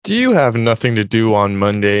Do you have nothing to do on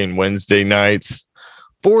Monday and Wednesday nights?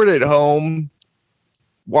 Bored at home,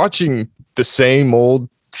 watching the same old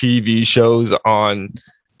TV shows on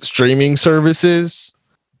streaming services?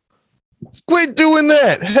 Quit doing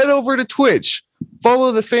that. Head over to Twitch.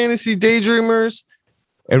 Follow the Fantasy Daydreamers,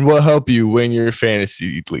 and we'll help you win your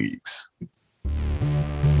fantasy leagues.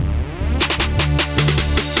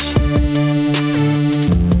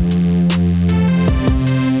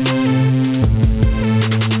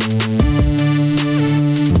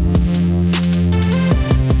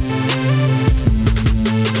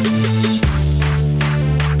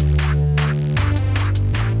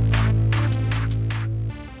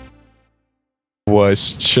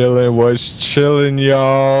 What's chilling,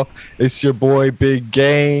 y'all? It's your boy Big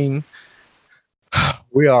Gain.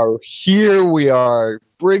 We are here. We are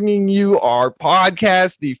bringing you our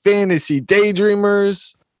podcast, the Fantasy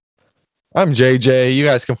Daydreamers. I'm JJ. You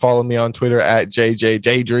guys can follow me on Twitter at JJ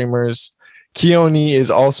Daydreamers. Keone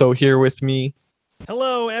is also here with me.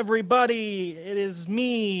 Hello, everybody. It is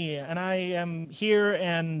me, and I am here,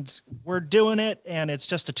 and we're doing it, and it's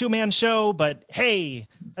just a two-man show, but hey,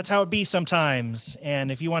 that's how it be sometimes.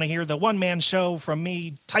 And if you want to hear the one-man show from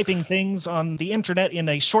me typing things on the internet in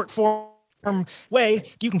a short-form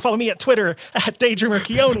way, you can follow me at Twitter at Daydreamer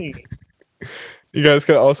Keone. You guys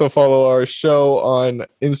can also follow our show on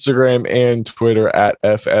Instagram and Twitter at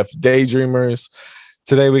FF Daydreamers.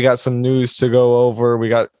 Today, we got some news to go over. We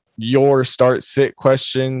got your start sit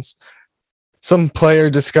questions, some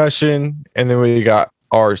player discussion, and then we got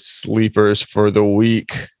our sleepers for the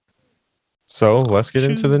week. So let's get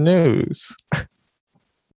into the news.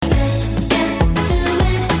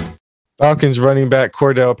 Falcons running back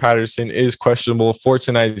Cordell Patterson is questionable for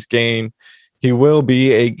tonight's game. He will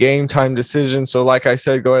be a game time decision. So like I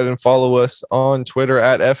said, go ahead and follow us on Twitter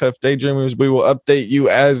at FF Daydreamers. We will update you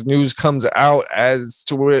as news comes out as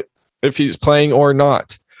to it, if he's playing or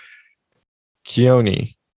not.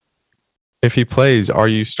 Keone, if he plays, are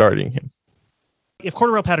you starting him? If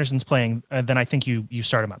Cordell Patterson's playing, then I think you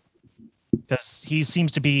start him up, because he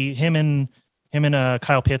seems to be him and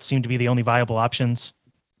Kyle Pitts seem to be the only viable options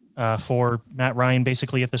for Matt Ryan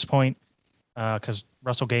basically at this point, because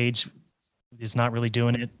Russell Gage is not really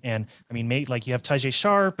doing it. And I mean, like you have Tajae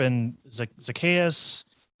Sharp and Zacchaeus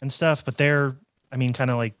and stuff, but they're, I mean,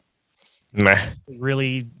 kind of like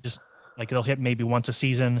really just like they'll hit maybe once a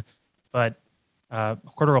season, but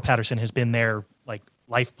Cordell Patterson has been their like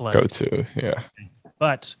lifeblood. Go to, yeah.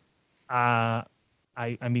 But I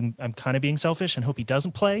mean, I'm kind of being selfish and hope he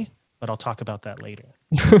doesn't play, but I'll talk about that later.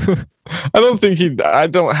 I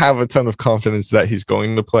don't have a ton of confidence that he's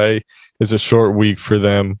going to play. It's a short week for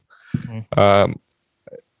them. Mm-hmm.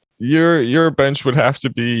 Your bench would have to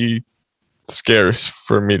be scarce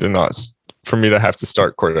for me to have to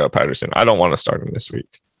start Cordell Patterson. I don't want to start him this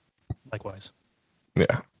week. Likewise.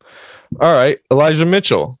 Yeah. All right. Elijah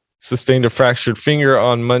Mitchell sustained a fractured finger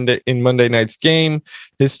on Monday night's game.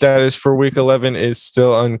 His status for week 11 is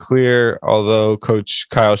still unclear, although coach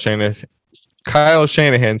Kyle Shanahan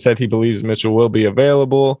said he believes Mitchell will be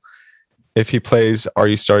available. If he plays, are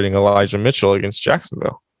you starting Elijah Mitchell against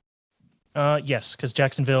Jacksonville? Yes, because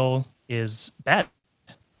Jacksonville is bad.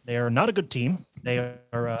 They are not a good team. They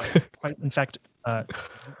are quite, in fact,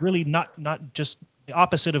 really not just the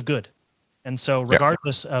opposite of good. And so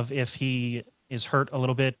regardless of if he is hurt a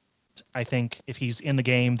little bit, I think if he's in the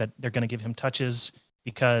game that they're going to give him touches,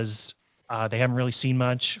 because they haven't really seen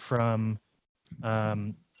much from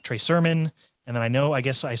Trey Sermon. And then I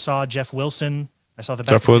guess I saw Jeff Wilson. I saw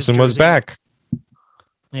Jeff Wilson was back.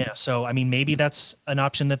 Yeah. So, I mean, maybe that's an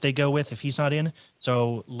option that they go with if he's not in.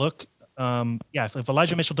 So look, if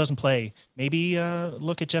Elijah Mitchell doesn't play, maybe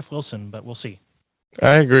look at Jeff Wilson, but we'll see.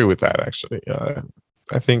 I agree with that, actually.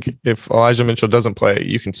 I think if Elijah Mitchell doesn't play,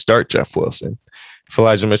 you can start Jeff Wilson. If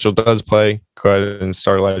Elijah Mitchell does play, go ahead and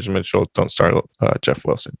start Elijah Mitchell. Don't start Jeff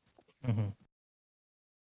Wilson. Mm-hmm.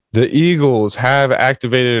 The Eagles have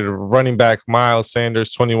activated running back Miles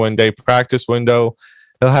Sanders' 21-day practice window.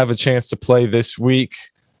 He'll have a chance to play this week.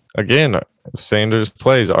 Again, if Sanders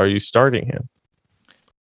plays, are you starting him?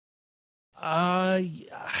 I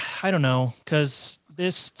don't know, because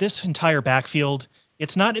this entire backfield,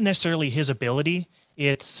 it's not necessarily his ability.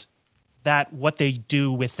 It's that what they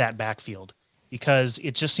do with that backfield, because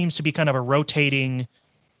it just seems to be kind of a rotating,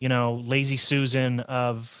 lazy Susan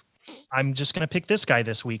of, I'm just going to pick this guy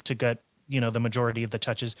this week to get, the majority of the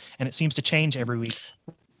touches. And it seems to change every week.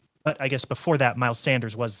 But I guess before that, Miles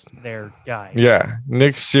Sanders was their guy. Yeah.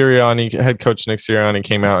 Head coach Nick Sirianni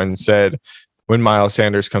came out and said, when Miles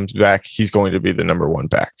Sanders comes back, he's going to be the number one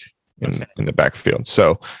back in the backfield.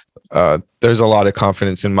 So there's a lot of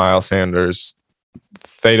confidence in Miles Sanders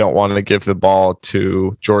they don't want to give the ball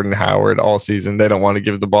to Jordan Howard all season. They don't want to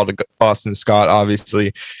give the ball to Boston Scott,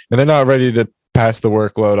 obviously, and they're not ready to pass the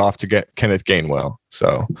workload off to get Kenneth Gainwell.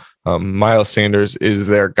 So Miles Sanders is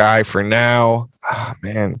their guy for now. Oh,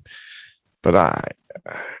 man, but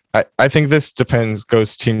I think this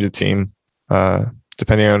goes team to team,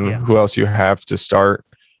 depending on who else you have to start.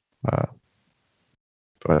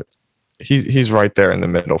 But he's right there in the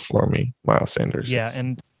middle for me, Miles Sanders. Yeah,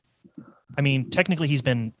 and I mean, technically he's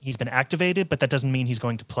been activated, but that doesn't mean he's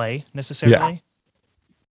going to play necessarily. Yeah.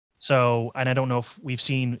 So, and I don't know if we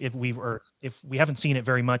haven't seen it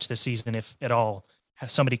very much this season, if at all,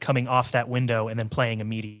 has somebody coming off that window and then playing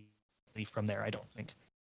immediately from there. I don't think.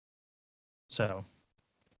 So,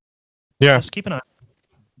 yeah, just keep an eye.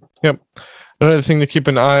 Yep. Another thing to keep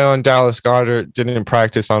an eye on: Dallas Goedert didn't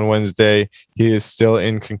practice on Wednesday. He is still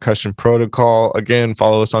in concussion protocol. Again,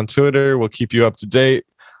 follow us on Twitter. We'll keep you up to date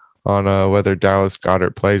on whether Dallas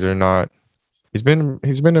Goedert plays or not. He's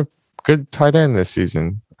been a good tight end this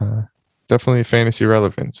season. Definitely fantasy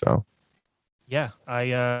relevant. So, yeah,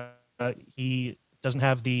 he doesn't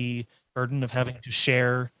have the burden of having to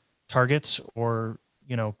share targets or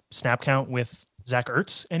snap count with Zach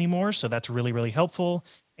Ertz anymore. So that's really, really helpful,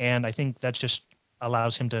 and I think that just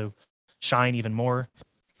allows him to shine even more.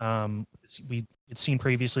 It's seen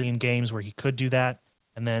previously in games where he could do that.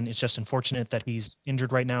 And then it's just unfortunate that he's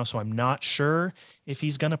injured right now. So I'm not sure if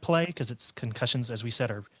he's going to play because its concussions, as we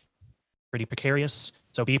said, are pretty precarious.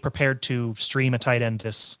 So be prepared to stream a tight end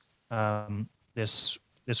this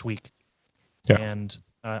week. Yeah. And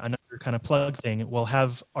another kind of plug thing, we'll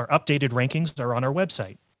have our updated rankings are on our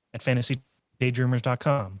website at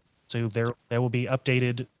fantasydaydreamers.com. So they will be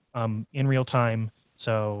updated in real time.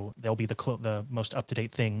 So they'll be the most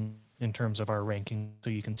up-to-date thing in terms of our ranking, so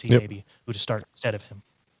you can see maybe who to start instead of him.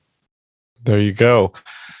 There you go.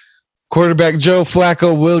 Quarterback Joe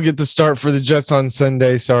Flacco will get the start for the Jets on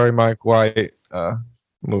Sunday. Sorry, Mike White.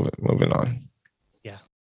 Moving on. Yeah,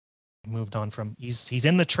 moved on from he's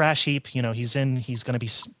in the trash heap. He's going to be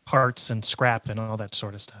parts and scrap and all that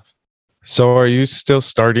sort of stuff. So, are you still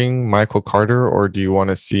starting Michael Carter, or do you want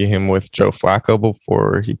to see him with Joe Flacco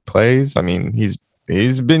before he plays? I mean, he's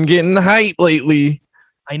been getting hype lately.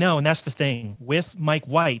 I know, and that's the thing with Mike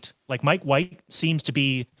White. Like Mike White seems to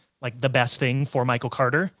be like the best thing for Michael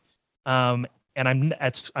Carter, and I'm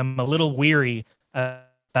a little weary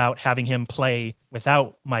about having him play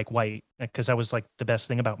without Mike White because that was like the best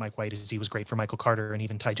thing about Mike White is he was great for Michael Carter and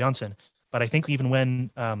even Ty Johnson. But I think even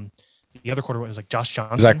when the other quarterback was like Josh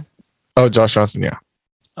Johnson. Josh Johnson, yeah.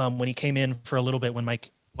 When he came in for a little bit when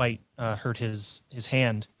Mike White hurt his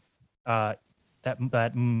hand.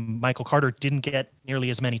 That Michael Carter didn't get nearly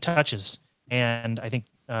as many touches, and I think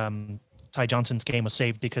Ty Johnson's game was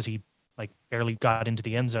saved because he barely got into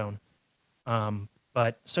the end zone.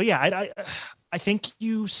 But so yeah, I think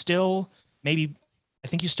you still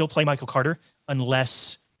play Michael Carter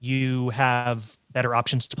unless you have better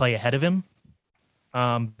options to play ahead of him,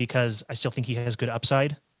 because I still think he has good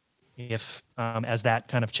upside if as that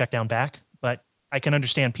kind of check down back. But I can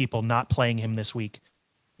understand people not playing him this week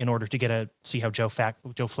in order to see how Joe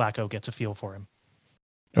Flacco gets a feel for him.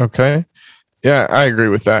 Okay. Yeah, I agree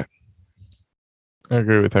with that. I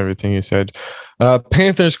agree with everything you said.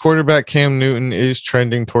 Panthers quarterback Cam Newton is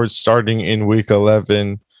trending towards starting in week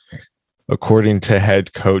 11, according to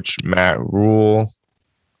head coach Matt Rule.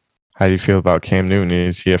 How do you feel about Cam Newton?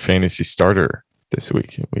 Is he a fantasy starter this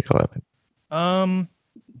week in week 11?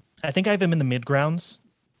 I think I have him in the mid grounds,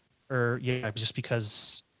 just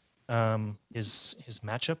because his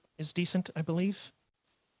matchup is decent, I believe.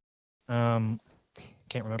 Can't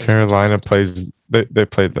remember. Carolina plays. They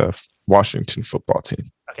play the Washington football team.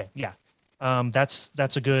 Okay, yeah. That's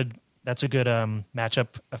a good matchup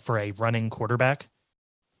for a running quarterback,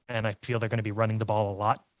 and I feel they're going to be running the ball a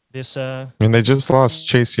lot. And they just lost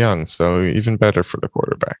Chase Young, so even better for the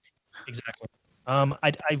quarterback. Exactly.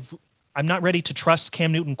 I'm not ready to trust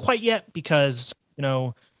Cam Newton quite yet because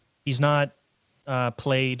he's not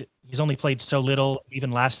played. He's only played so little.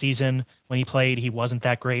 Even last season when he played, he wasn't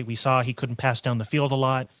that great. We saw he couldn't pass down the field a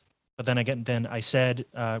lot. But then I said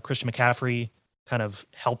Christian McCaffrey kind of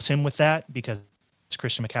helps him with that because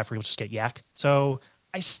Christian McCaffrey will just get yak. So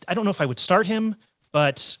I don't know if I would start him,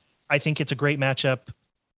 but I think it's a great matchup,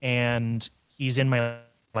 and he's in my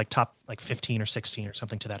top 15 or 16 or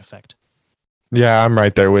something to that effect. Yeah, I'm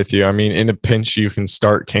right there with you. I mean, in a pinch, you can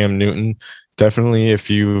start Cam Newton. Definitely if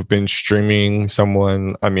you've been streaming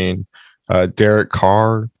someone, Derek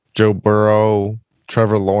Carr, Joe Burrow,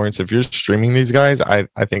 Trevor Lawrence, if you're streaming these guys, I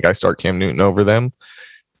think I start Cam Newton over them.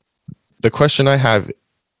 The question I have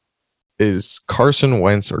is Carson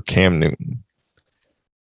Wentz or Cam Newton?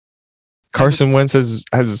 Carson Wentz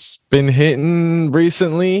has been hitting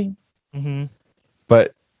recently,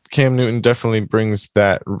 but Cam Newton definitely brings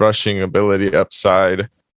that rushing ability upside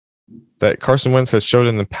that Carson Wentz has showed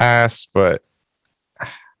in the past, but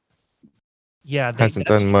hasn't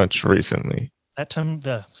done much recently. That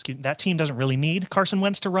team doesn't really need Carson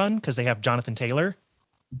Wentz to run because they have Jonathan Taylor.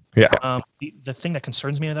 Yeah. The thing that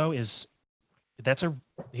concerns me though is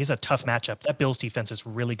he's a tough matchup. That Bills defense is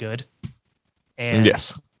really good, and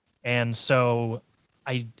yes, and so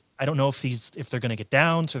I don't know if they're going to get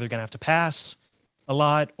down, so they're going to have to pass a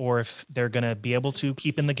lot, or if they're going to be able to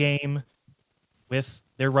keep in the game with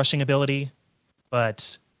their rushing ability.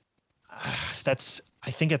 But that's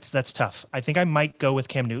tough. I think I might go with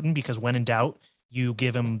Cam Newton because when in doubt, you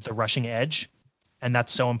give him the rushing edge, and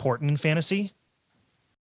that's so important in fantasy.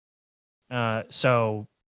 So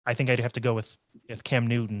I think I'd have to go with Cam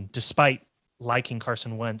Newton, despite liking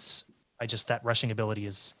Carson Wentz. That rushing ability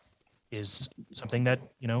is something that,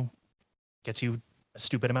 gets you a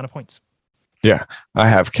stupid amount of points. Yeah, I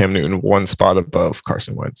have Cam Newton one spot above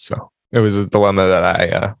Carson Wentz, so it was a dilemma that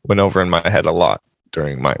I went over in my head a lot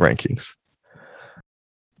during my rankings.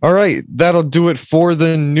 All right, that'll do it for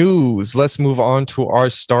the news. Let's move on to our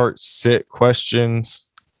start-sit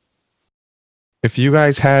questions. If you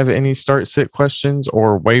guys have any start-sit questions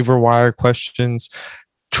or waiver wire questions,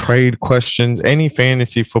 trade questions, any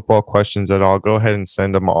fantasy football questions at all, go ahead and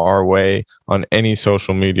send them our way on any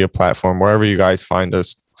social media platform. Wherever you guys find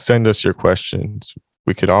us, send us your questions.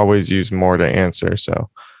 We could always use more to answer. So,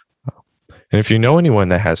 and if you know anyone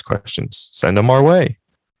that has questions, send them our way.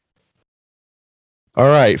 All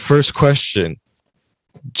right, first question.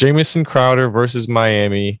 Jamison Crowder versus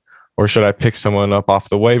Miami, or should I pick someone up off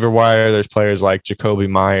the waiver wire? There's players like Jacoby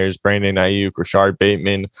Myers, Brandon Ayuk, Rashard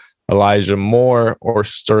Bateman, Elijah Moore, or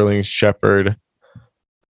Sterling Shepard.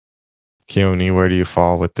 Keone, where do you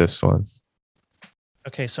fall with this one?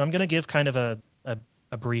 Okay, so I'm going to give kind of a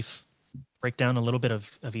brief breakdown, a little bit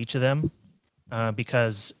of each of them,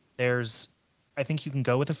 because I think you can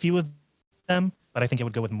go with a few of them, but I think it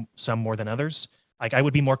would go with some more than others. Like I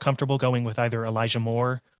would be more comfortable going with either Elijah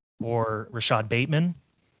Moore or Rashad Bateman,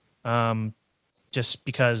 just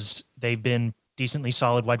because they've been decently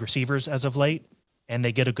solid wide receivers as of late, and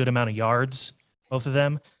they get a good amount of yards, both of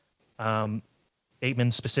them.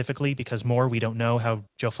 Bateman specifically, because Moore, we don't know how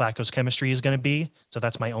Joe Flacco's chemistry is going to be, so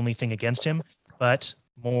that's my only thing against him. But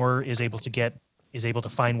Moore is able to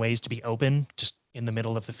find ways to be open just in the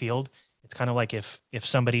middle of the field. It's kind of like if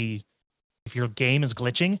your game is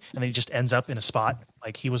glitching and then he just ends up in a spot,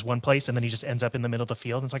 like he was one place and then he just ends up in the middle of the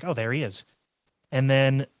field and it's like, oh, there he is. And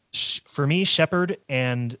then for me, Shepard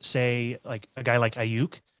and say like a guy like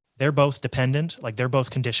Ayuk, they're both dependent, like they're both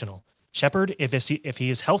conditional. Shepard, if he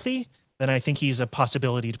is healthy, then I think he's a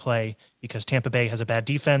possibility to play because Tampa Bay has a bad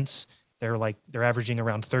defense. They're averaging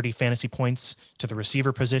around 30 fantasy points to the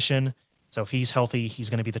receiver position. So if he's healthy, he's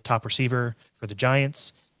going to be the top receiver for the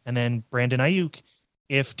Giants. And then Brandon Ayuk,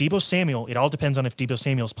 if Deebo Samuel, it all depends on if Deebo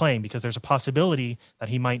Samuel's playing because there's a possibility that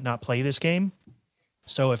he might not play this game.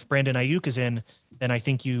 So if Brandon Ayuk is in, then I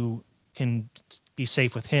think you can be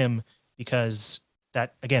safe with him because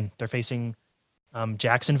that, again, they're facing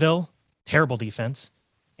Jacksonville, terrible defense,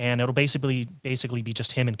 and it'll basically be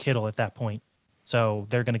just him and Kittle at that point. So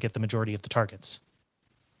they're going to get the majority of the targets.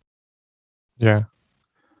 Yeah.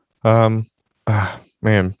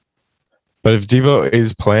 Man. But if Deebo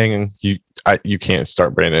is playing, you can't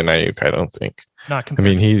start Brandon Ayuk, I don't think. Not compared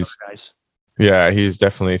to he's guys. Yeah, he's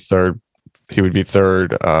definitely third. He would be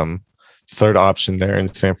third option there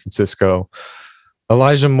in San Francisco.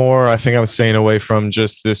 Elijah Moore, I think I'm staying away from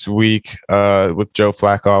just this week with Joe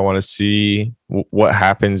Flacco. I want to see what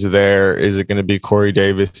happens there. Is it going to be Corey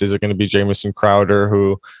Davis? Is it going to be Jamison Crowder,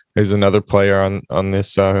 who is another player on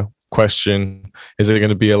this question? Is it going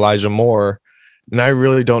to be Elijah Moore? And I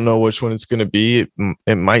really don't know which one it's going to be.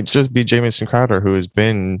 It might just be Jamison Crowder, who has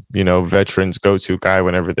been, veterans' go-to guy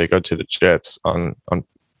whenever they go to the Jets on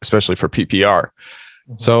especially for PPR.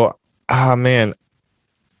 Mm-hmm. So, man.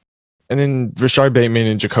 And then Rashard Bateman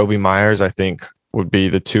and Jacoby Myers, I think, would be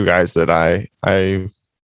the two guys that I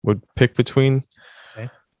would pick between. Okay.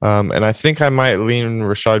 And I think I might lean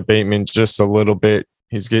Rashard Bateman just a little bit.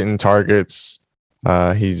 He's getting targets.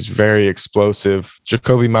 He's very explosive.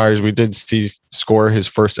 Jacoby Myers, we did see score his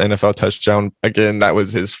first NFL touchdown. Again, that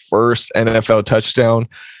was his first NFL touchdown.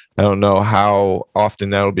 I don't know how often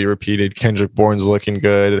that will be repeated. Kendrick Bourne's looking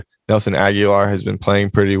good. Nelson Aguilar has been playing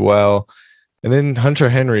pretty well. And then Hunter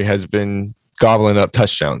Henry has been gobbling up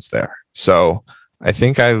touchdowns there. So I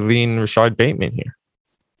think I lean Rashard Bateman here.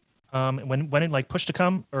 When it like push to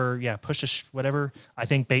come or push to whatever, I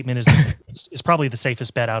think Bateman is probably the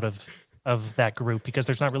safest bet out of of that group because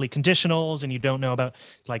there's not really conditionals and you don't know about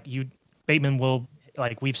Bateman will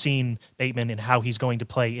we've seen Bateman and how he's going to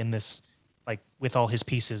play in this with all his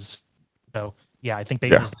pieces. So yeah, I think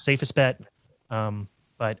Bateman is the safest bet.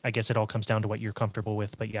 But I guess it all comes down to what you're comfortable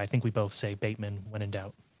with. But yeah, I think we both say Bateman when in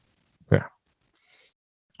doubt. Yeah.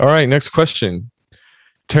 All right, next question.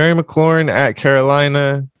 Terry McLaurin at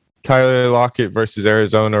Carolina, Tyler Lockett versus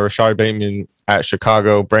Arizona, Rashad Bateman at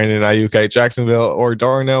Chicago, Brandon Ayuk at Jacksonville, or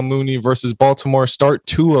Darnell Mooney versus Baltimore. Start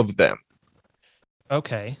 2 of them.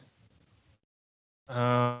 Okay.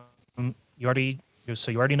 You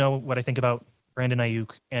already know what I think about Brandon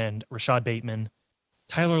Ayuk and Rashad Bateman.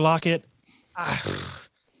 Tyler Lockett,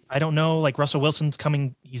 I don't know. Russell Wilson's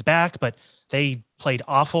coming, he's back, but they played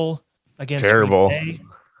awful against terrible Green Bay,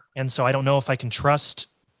 and so I don't know if I can trust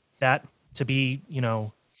that to be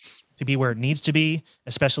where it needs to be,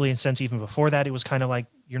 especially since even before that it was kind of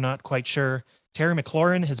you're not quite sure. Terry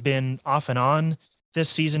McLaurin has been off and on this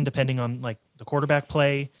season depending on the quarterback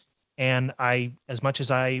play, and as much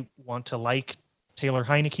as I want to like Taylor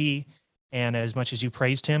Heineke and as much as you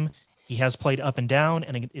praised him, he has played up and down,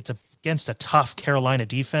 and it's against a tough Carolina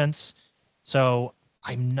defense. So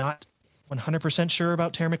I'm not 100% sure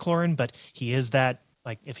about Terry McLaurin, but he is that,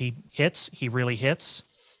 if he hits, he really hits.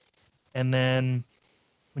 And then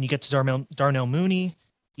when you get to Darnell Mooney,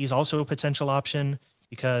 he's also a potential option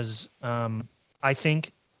because I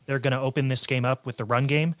think they're going to open this game up with the run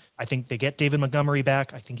game. I think they get David Montgomery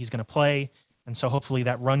back. I think he's going to play. And so hopefully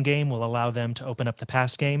that run game will allow them to open up the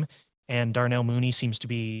pass game. And Darnell Mooney seems to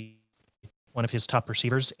be one of his top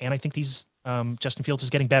receivers. And I think Justin Fields is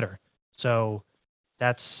getting better. So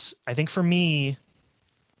I think for me,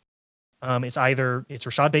 it's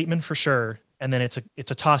Rashad Bateman for sure. And then it's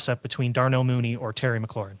a toss up between Darnell Mooney or Terry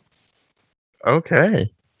McLaurin.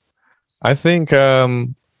 Okay. I think I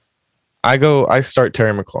start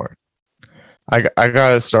Terry McLaurin. I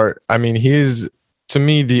gotta start. I mean, he's to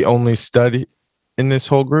me the only stud in this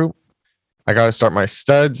whole group. I gotta start my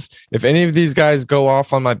studs. If any of these guys go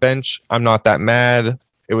off on my bench, I'm not that mad.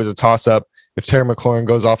 It was a toss up. If Terry McLaurin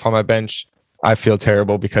goes off on my bench, I feel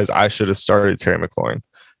terrible because I should have started Terry McLaurin.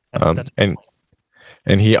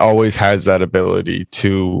 And he always has that ability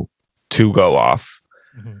to go off.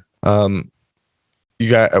 Mm-hmm.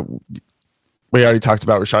 We already talked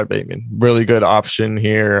about Rashad Bateman. Really good option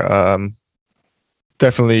here.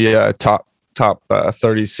 Definitely a top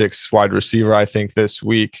 36 wide receiver, I think, this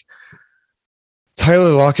week.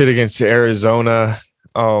 Tyler Lockett against Arizona.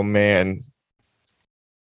 Oh, man.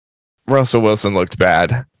 Russell Wilson looked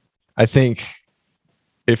bad. I think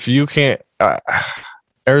if you can't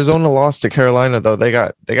Arizona lost to Carolina, though. They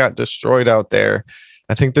got destroyed out there.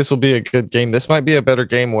 I think this will be a good game. This might be a better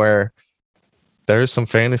game where there's some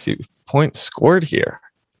fantasy points scored here.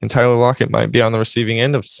 And Tyler Lockett might be on the receiving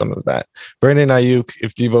end of some of that. Brandon Ayuk,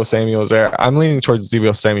 if Deebo Samuel's there, I'm leaning towards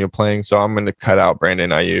Deebo Samuel playing, so I'm going to cut out Brandon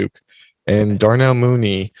Ayuk. And Darnell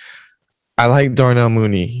Mooney, I like Darnell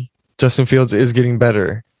Mooney. Justin Fields is getting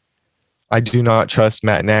better. I do not trust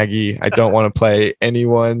Matt Nagy. I don't want to play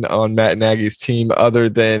anyone on Matt Nagy's team other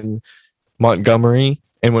than Montgomery.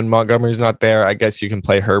 And when Montgomery's not there, I guess you can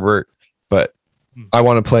play Herbert. But I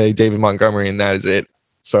want to play David Montgomery, and that is it.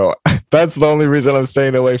 So that's the only reason I'm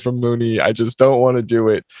staying away from Mooney. I just don't want to do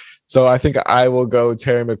it. So I think I will go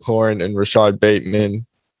Terry McLaurin and Rashad Bateman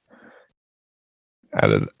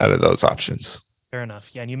out of those options. Fair enough.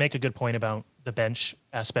 Yeah, and you make a good point about the bench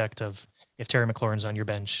aspect of if Terry McLaurin's on your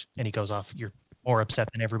bench and he goes off, you're more upset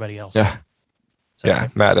than everybody else. Yeah. So, yeah,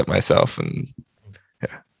 mad at myself. And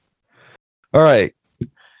yeah. All right.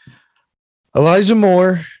 Elijah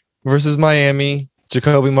Moore versus Miami.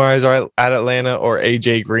 Jacoby Myers at Atlanta or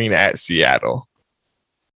AJ Green at Seattle?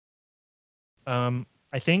 I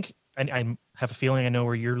think I have a feeling I know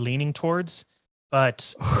where you're leaning towards,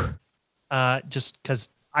 but just because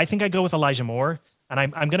I think I go with Elijah Moore, and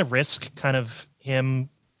I'm going to risk kind of him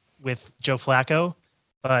with Joe Flacco,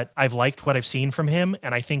 but I've liked what I've seen from him,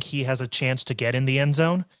 and I think he has a chance to get in the end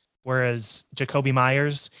zone, whereas Jacoby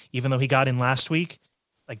Myers, even though he got in last week,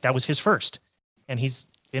 that was his first, and he's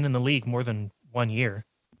been in the league more than 1 year.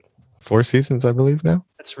 4 seasons, I believe now.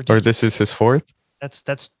 That's ridiculous. Or this is his 4th.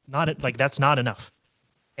 That's not enough.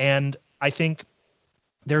 And I think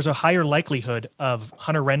there's a higher likelihood of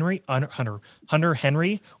Hunter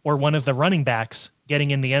Henry or one of the running backs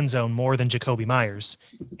getting in the end zone more than Jacoby Myers.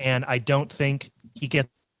 And I don't think he gets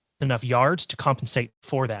enough yards to compensate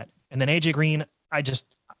for that. And then AJ Green, I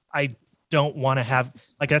don't want to have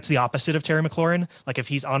that's the opposite of Terry McLaurin. If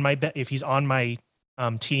he's on my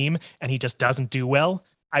team and he just doesn't do well,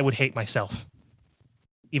 I would hate myself.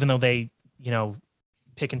 Even though they,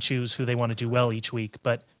 pick and choose who they want to do well each week.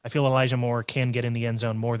 But I feel Elijah Moore can get in the end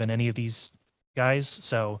zone more than any of these guys.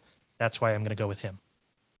 So that's why I'm going to go with him.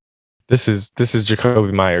 This is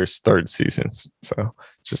Jacoby Myers' third season. So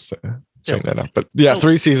just saying that up. But yeah,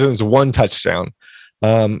 3 seasons, 1 touchdown.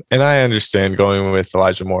 And I understand going with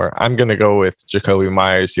Elijah Moore. I'm going to go with Jacoby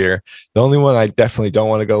Myers here. The only one I definitely don't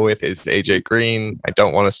want to go with is AJ Green. I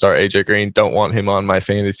don't want to start AJ Green. Don't want him on my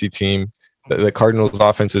fantasy team. The Cardinals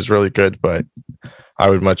offense is really good, but I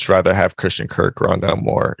would much rather have Christian Kirk, Rondale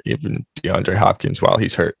Moore, even DeAndre Hopkins while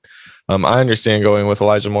he's hurt. I understand going with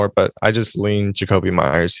Elijah Moore, but I just lean Jacoby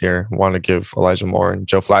Myers here. Want to give Elijah Moore and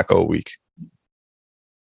Joe Flacco a week.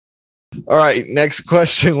 All right, next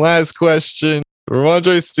question, last question.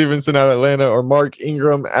 Ramondre Stevenson at Atlanta or Mark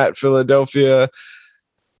Ingram at Philadelphia?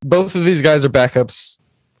 Both of these guys are backups.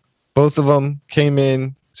 Both of them came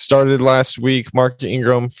in, started last week. Mark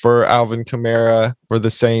Ingram for Alvin Kamara for the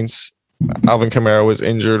Saints. Alvin Kamara was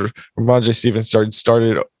injured. Ramondre Stevenson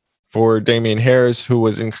started for Damian Harris, who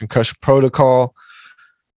was in concussion protocol.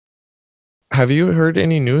 Have you heard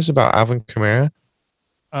any news about Alvin Kamara?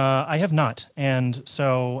 I have not, and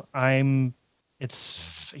so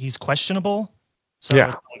he's questionable. So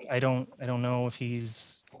yeah, I don't know if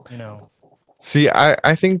he's, See,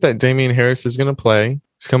 I think that Damian Harris is going to play.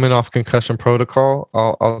 He's coming off concussion protocol.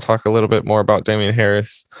 I'll talk a little bit more about Damian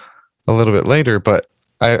Harris a little bit later, but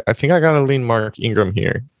I think I got to lean Mark Ingram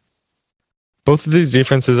here. Both of these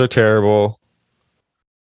defenses are terrible.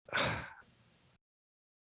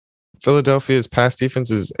 Philadelphia's pass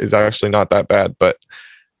defense is actually not that bad, but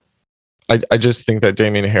I just think that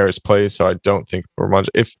Damian Harris plays, so I don't think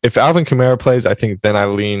Ramondre. If Alvin Kamara plays, I think then I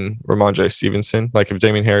lean Ramondre Stevenson. Like if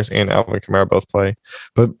Damian Harris and Alvin Kamara both play,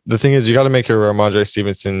 but the thing is, you got to make your Ramondre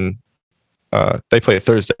Stevenson. They play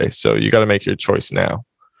Thursday, so you got to make your choice now.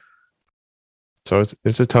 So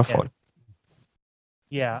it's a tough one.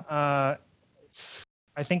 Yeah,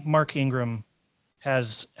 I think Mark Ingram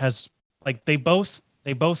has like they both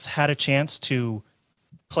had a chance to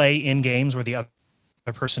play in games where the other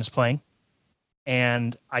person is playing.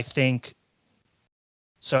 And I think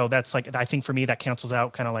so that's like, I think for me that cancels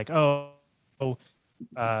out kind of like,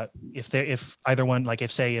 if either one, like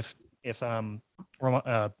if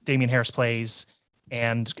Damian Harris plays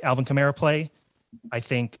and Alvin Kamara play, I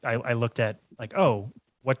think I looked at like,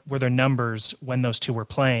 what were their numbers when those two were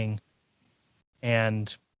playing?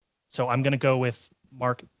 And so I'm going to go with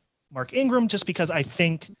Mark Ingram just because I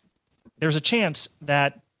think there's a chance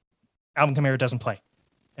that Alvin Kamara doesn't play.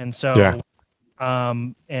 And so, I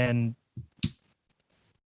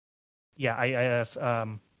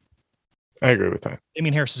agree with that.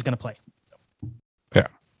 Damian Harris is going to play. Yeah.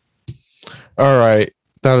 All right.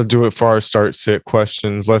 That'll do it for our start sit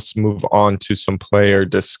questions. Let's move on to some player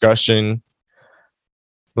discussion.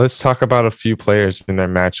 Let's talk about a few players in their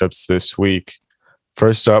matchups this week.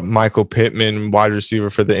 First up, Michael Pittman, wide receiver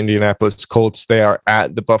for the Indianapolis Colts. They are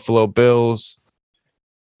at the Buffalo Bills.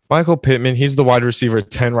 Michael Pittman, he's the wide receiver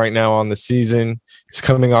 10 right now on the season. He's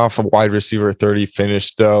coming off a wide receiver 30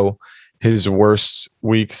 finish, though. His worst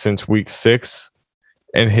week since week 6.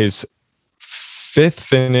 And his 5th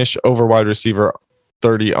finish over wide receiver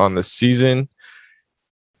 30 on the season.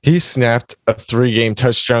 He snapped a 3-game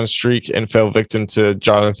touchdown streak and fell victim to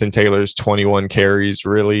Jonathan Taylor's 21 carries,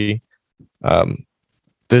 really.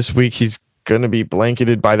 This week, he's going to be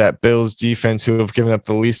blanketed by that Bills defense, who have given up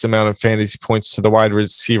the least amount of fantasy points to the wide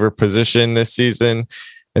receiver position this season.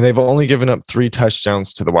 And they've only given up 3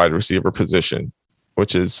 touchdowns to the wide receiver position,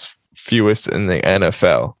 which is fewest in the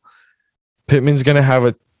NFL. Pittman's going to have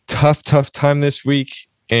a tough time this week.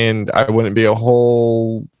 And I wouldn't be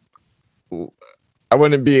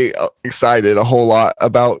excited a whole lot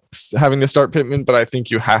about having to start Pittman, but I think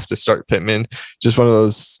you have to start Pittman. Just one of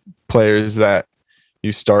those players that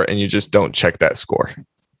you start and you just don't check that score.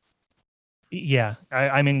 Yeah,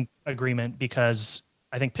 I'm in agreement because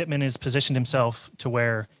I think Pittman has positioned himself to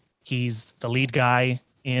where he's the lead guy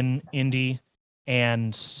in Indy,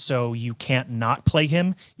 and so you can't not play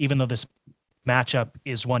him, even though this matchup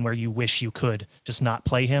is one where you wish you could just not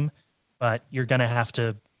play him, but you're going to have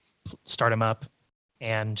to start him up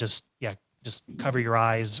and just cover your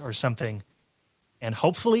eyes or something. And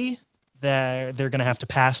hopefully they're going to have to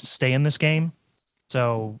pass to stay in this game.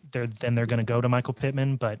 So they're going to go to Michael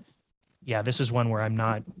Pittman. But yeah, this is one where I'm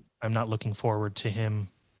not looking forward to him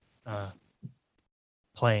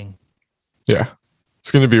playing. Yeah. It's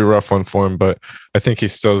going to be a rough one for him, but I think he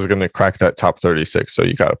still is going to crack that top 36. So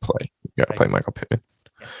you got to play. You got to play Michael Pittman.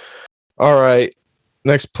 Yeah. All right.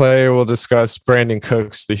 Next player we'll discuss, Brandon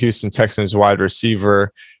Cooks, the Houston Texans wide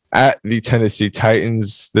receiver at the Tennessee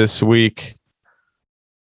Titans this week.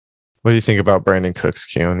 What do you think about Brandon Cooks,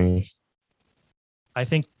 Keone? I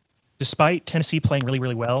think despite Tennessee playing really,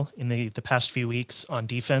 really well in the past few weeks on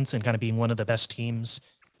defense and kind of being one of the best teams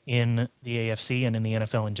in the AFC and in the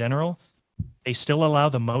NFL in general, they still allow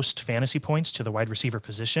the most fantasy points to the wide receiver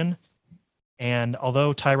position. And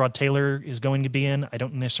although Tyrod Taylor is going to be in, I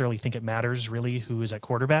don't necessarily think it matters really who is at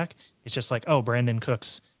quarterback. It's just like, oh, Brandon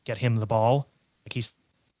Cooks, get him the ball. Like he's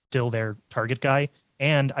still their target guy.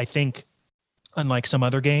 And I think unlike some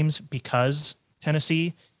other games, because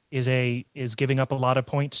Tennessee is giving up a lot of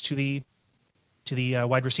points to the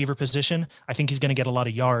wide receiver position, I think he's going to get a lot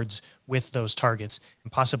of yards with those targets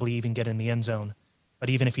and possibly even get in the end zone. But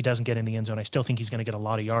even if he doesn't get in the end zone, I still think he's going to get a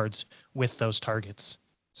lot of yards with those targets.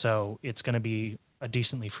 So it's going to be a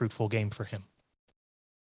decently fruitful game for him.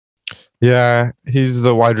 Yeah, he's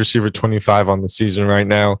the wide receiver 25 on the season right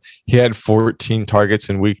now. He had 14 targets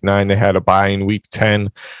in week 9. They had a bye in week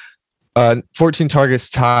 10. 14 targets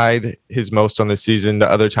tied his most on the season. The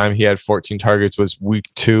other time he had 14 targets was week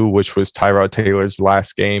 2, which was Tyrod Taylor's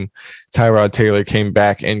last game. Tyrod Taylor came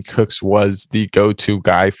back and Cooks was the go-to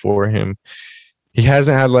guy for him. He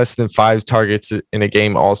hasn't had less than 5 targets in a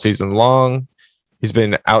game all season long. He's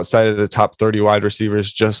been outside of the top 30 wide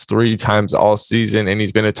receivers just 3 times all season, and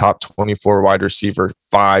he's been a top 24 wide receiver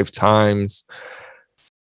 5 times.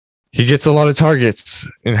 He gets a lot of targets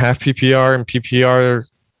in half PPR and PPR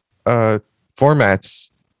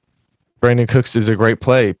formats. Brandon Cooks is a great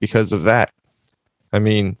play because of that. I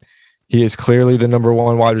mean, he is clearly the number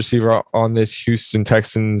 1 wide receiver on this Houston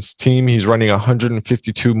Texans team. He's running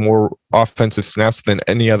 152 more offensive snaps than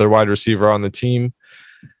any other wide receiver on the team.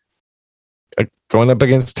 Going up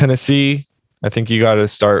against Tennessee, I think you got to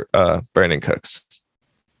start Brandon Cooks.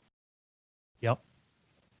 Yep.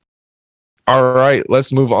 All right,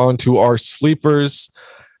 let's move on to our sleepers.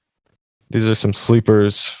 These are some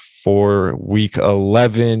sleepers for week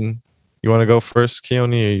 11. You want to go first,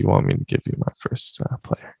 Keone, or you want me to give you my first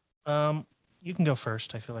player? You can go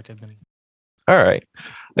first. I feel like I've been. All right.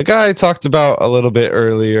 The guy I talked about a little bit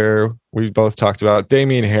earlier, we both talked about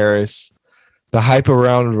Damian Harris. The hype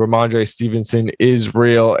around Ramondre Stevenson is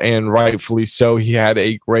real, and rightfully so. He had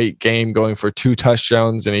a great game going for 2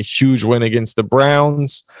 touchdowns and a huge win against the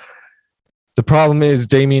Browns. The problem is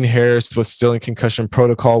Damian Harris was still in concussion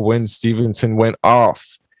protocol when Stevenson went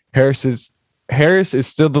off. Harris is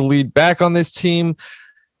still the lead back on this team,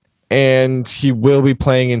 and he will be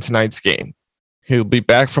playing in tonight's game. He'll be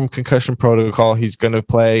back from concussion protocol. He's going to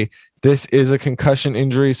play. This is a concussion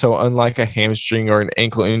injury, so unlike a hamstring or an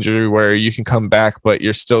ankle injury where you can come back, but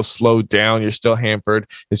you're still slowed down, you're still hampered,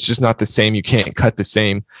 it's just not the same. You can't cut the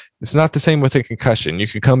same. It's not the same with a concussion. You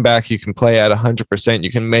can come back, you can play at 100%, you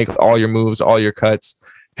can make all your moves, all your cuts.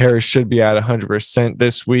 Harris should be at 100%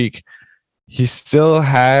 this week. He still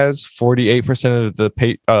has 48% of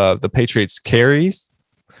the Patriots carries,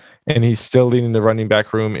 and he's still leading the running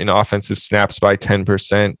back room in offensive snaps by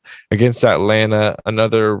 10%. Against Atlanta,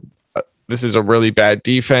 this is a really bad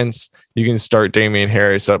defense. You can start Damian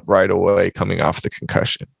Harris up right away coming off the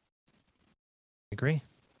concussion. Agree.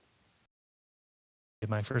 Get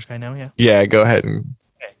my first guy now, yeah? Yeah, go ahead.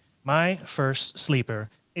 Okay. My first sleeper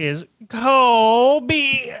is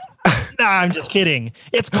Colby. Nah, I'm just kidding.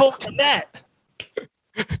 It's Cole Kmet.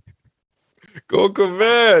 Go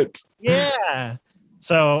Kmet. Yeah.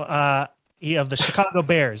 So he of the Chicago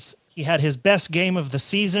Bears. He had his best game of the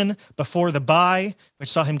season before the bye, which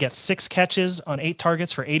saw him get 6 catches on 8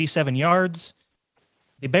 targets for 87 yards.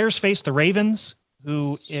 The Bears faced the Ravens,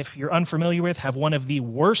 who, if you're unfamiliar with, have one of the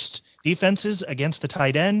worst defenses against the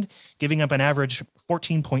tight end, giving up an average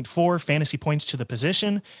 14.4 fantasy points to the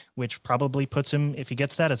position, which probably puts him, if he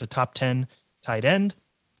gets that, as a top 10 tight end.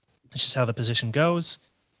 That's just how the position goes.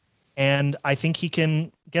 And I think he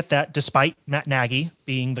can get that despite Matt Nagy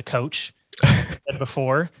being the coach. Said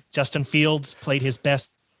before, Justin Fields played his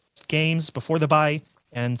best games before the bye,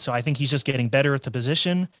 and so I think he's just getting better at the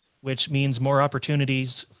position, which means more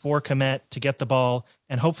opportunities for Kmet to get the ball,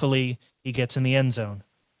 and hopefully he gets in the end zone.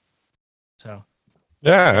 So,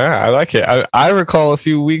 yeah, I like it. I recall a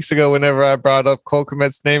few weeks ago whenever I brought up Cole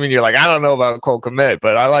Kmet's name, and you're like, I don't know about Cole Kmet,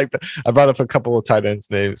 but I brought up a couple of tight ends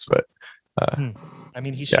names, but I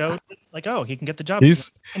mean, he showed like, oh, he can get the job. He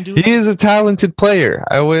is a talented player.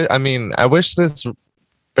 I wish this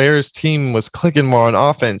Bears team was clicking more on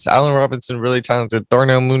offense. Allen Robinson, really talented.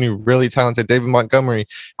 Darnell Mooney, really talented. David Montgomery,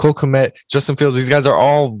 Cole Kmet, Justin Fields. These guys are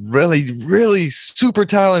all really, really super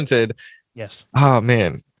talented. Yes. Oh,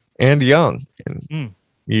 man. And young. And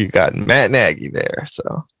you got Matt Nagy there.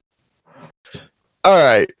 So All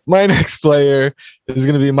right. My next player is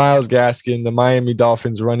going to be Myles Gaskin, the Miami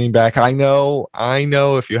Dolphins running back. I know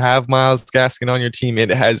if you have Myles Gaskin on your team, it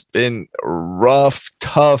has been rough,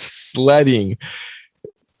 tough sledding.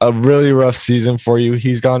 A really rough season for you.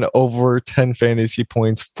 He's gone over 10 fantasy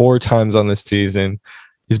points 4 times on the season.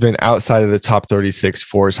 He's been outside of the top 36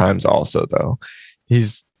 4 times also, though.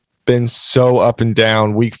 He's been so up and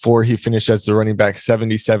down. Week 4, he finished as the running back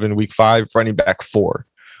 77. Week 5, running back 4.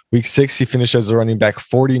 Week 6, he finished as a running back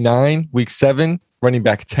 49. Week 7, running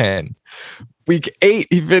back 10. Week 8,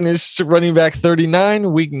 he finished running back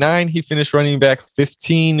 39. Week 9, he finished running back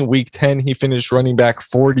 15. Week 10, he finished running back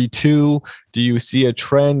 42. Do you see a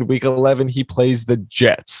trend? Week 11, he plays the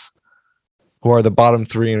Jets, who are the bottom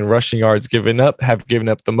 3 in rushing yards have given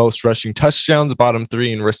up the most rushing touchdowns, bottom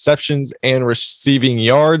 3 in receptions and receiving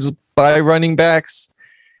yards by running backs,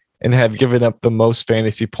 and have given up the most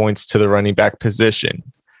fantasy points to the running back position.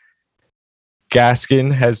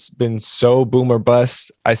 Gaskin has been so boomer bust.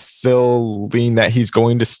 I still lean that he's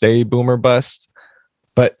going to stay boomer bust,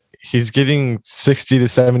 but he's getting 60 to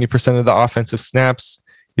 70% of the offensive snaps.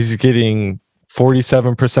 He's getting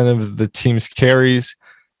 47% of the team's carries.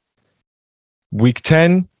 Week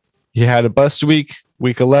 10, he had a bust week.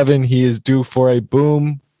 Week 11, he is due for a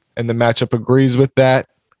boom, and the matchup agrees with that.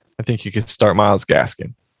 I think you could start Myles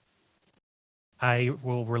Gaskin. I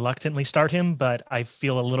will reluctantly start him, but I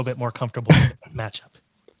feel a little bit more comfortable with this matchup.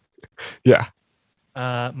 Yeah.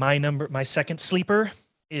 My second sleeper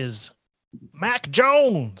is Mac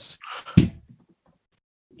Jones.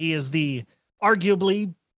 He is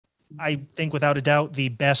arguably, I think without a doubt, the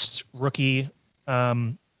best rookie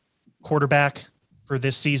quarterback for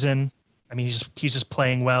this season. I mean, he's just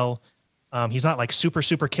playing well. He's not like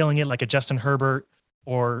super killing it like a Justin Herbert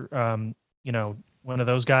or one of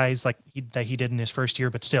those guys like that he did in his first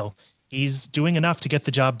year, but still, he's doing enough to get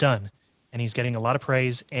the job done, and he's getting a lot of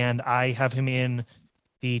praise. And I have him in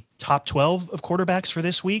the top 12 of quarterbacks for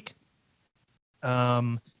this week.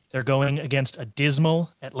 They're going against a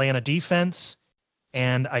dismal Atlanta defense,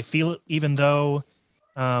 and I feel even though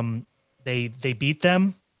they beat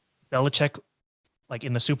them, Belichick, like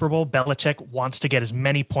in the Super Bowl, Belichick wants to get as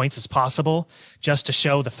many points as possible just to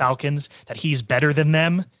show the Falcons that he's better than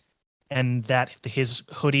them and that his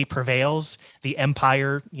hoodie prevails. The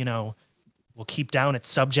empire, will keep down its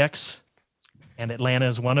subjects, and Atlanta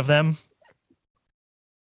is one of them.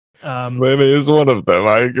 Atlanta is one of them.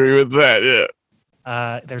 I agree with that,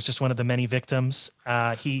 yeah. There's just one of the many victims.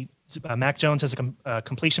 Mac Jones has a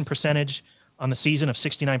completion percentage on the season of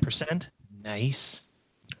 69%. Nice.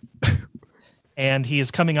 And he is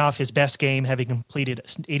coming off his best game, having completed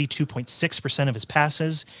 82.6% of his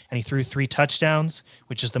passes, and he threw 3 touchdowns,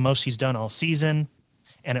 which is the most he's done all season.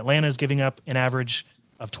 And Atlanta is giving up an average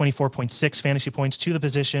of 24.6 fantasy points to the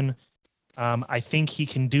position. I think he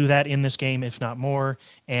can do that in this game, if not more.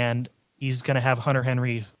 And he's going to have Hunter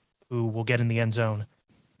Henry, who will get in the end zone.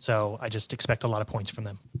 So I just expect a lot of points from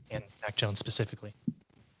them, and Mac Jones specifically.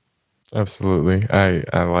 Absolutely. I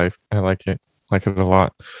like it. Like it a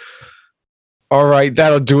lot. All right,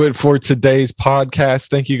 that'll do it for today's podcast.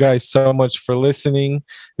 Thank you guys so much for listening.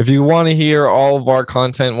 If you want to hear all of our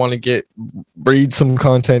content, want to read some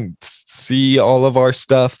content, see all of our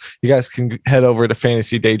stuff, you guys can head over to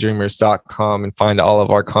fantasydaydreamers.com and find all of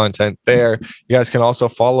our content there. You guys can also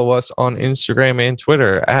follow us on Instagram and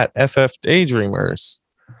Twitter at FFDaydreamers.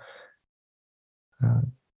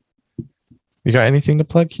 You got anything to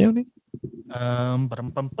plug, Keone?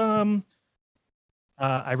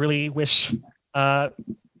 I really wish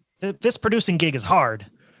this producing gig is hard.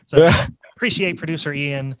 So appreciate producer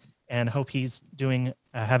Ian and hope he's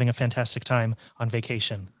having a fantastic time on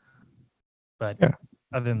vacation. But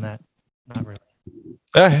other than that, not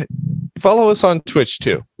really. Follow us on Twitch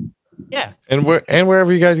too. Yeah. And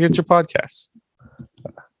wherever you guys get your podcasts.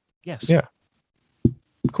 Yes. Yeah.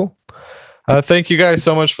 Cool. Thank you guys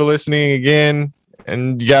so much for listening again.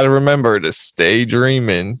 And you got to remember to stay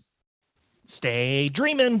dreaming. Stay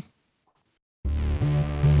dreaming.